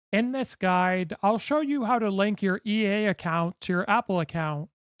In this guide, I'll show you how to link your EA account to your Apple account.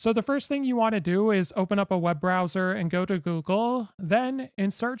 So the first thing you want to do is open up a web browser and go to Google. Then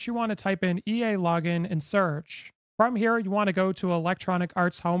in search, you want to type in EA login in search. From here, you want to go to Electronic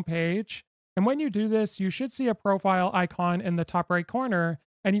Arts homepage. And when you do this, you should see a profile icon in the top right corner,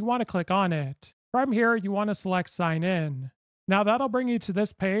 and you want to click on it. From here, you want to select sign in. Now that'll bring you to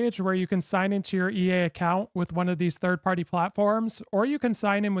this page where you can sign into your EA account with one of these third-party platforms, or you can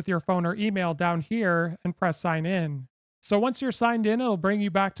sign in with your phone or email down here and press sign in. So once you're signed in, it'll bring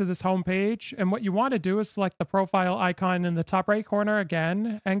you back to this home page, and what you want to do is select the profile icon in the top right corner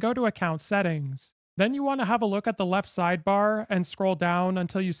again and go to account settings. Then you want to have a look at the left sidebar and scroll down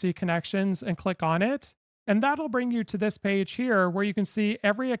until you see connections and click on it. And that'll bring you to this page here where you can see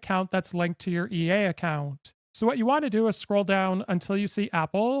every account that's linked to your EA account. So what you want to do is scroll down until you see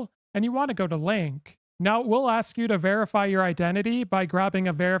Apple, and you want to go to link. Now it will ask you to verify your identity by grabbing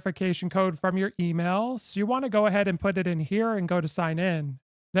a verification code from your email, so you want to go ahead and put it in here and go to sign in.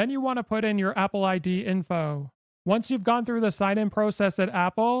 Then you want to put in your Apple ID info. Once you've gone through the sign in process at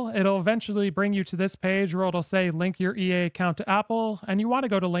Apple, it'll eventually bring you to this page where it'll say link your EA account to Apple, and you want to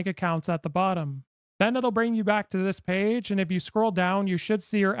go to link accounts at the bottom. Then it'll bring you back to this page, and if you scroll down, you should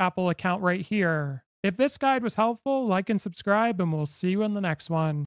see your Apple account right here. If this guide was helpful, like and subscribe, and we'll see you in the next one.